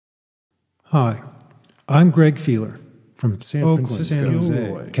Hi, I'm Greg Feeler from San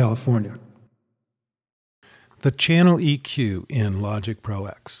Francisco, California. The channel EQ in Logic Pro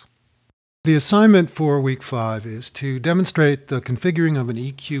X. The assignment for week 5 is to demonstrate the configuring of an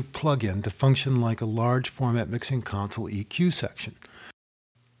EQ plugin to function like a large format mixing console EQ section.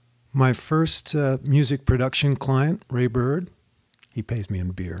 My first music production client, Ray Bird, he pays me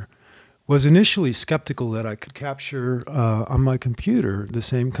in beer, was initially skeptical that I could capture on my computer the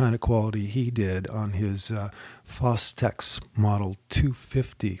same kind of quality he did on his Fostex Model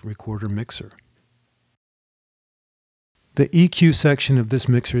 250 recorder mixer. The EQ section of this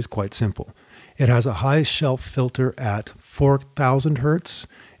mixer is quite simple. It has a high shelf filter at 4,000 Hz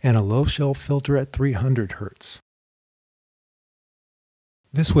and a low shelf filter at 300 Hz.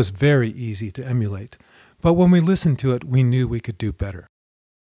 This was very easy to emulate, but when we listened to it, we knew we could do better.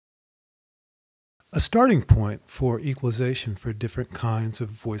 A starting point for equalization for different kinds of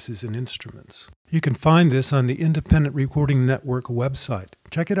voices and instruments. You can find this on the Independent Recording Network website.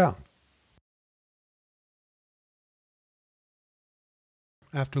 Check it out.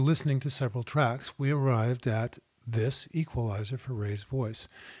 After listening to several tracks, we arrived at this equalizer for Ray's voice.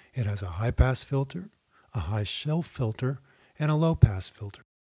 It has a high-pass filter, a high-shelf filter, and a low-pass filter.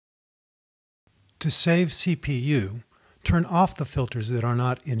 To save CPU, turn off the filters that are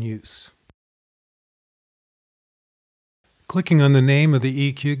not in use. Clicking on the name of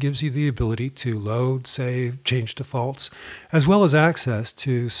the EQ gives you the ability to load, save, change defaults, as well as access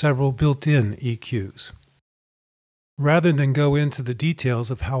to several built-in EQs. Rather than go into the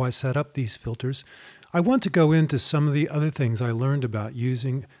details of how I set up these filters, I want to go into some of the other things I learned about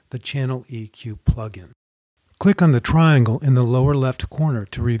using the Channel EQ plugin. Click on the triangle in the lower left corner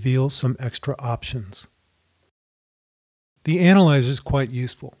to reveal some extra options. The analyzer is quite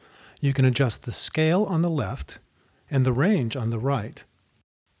useful. You can adjust the scale on the left and the range on the right.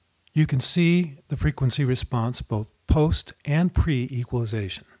 You can see the frequency response both post and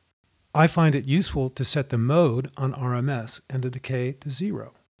pre-equalization. I find it useful to set the mode on RMS and the decay to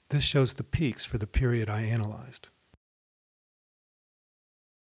 0. This shows the peaks for the period I analyzed.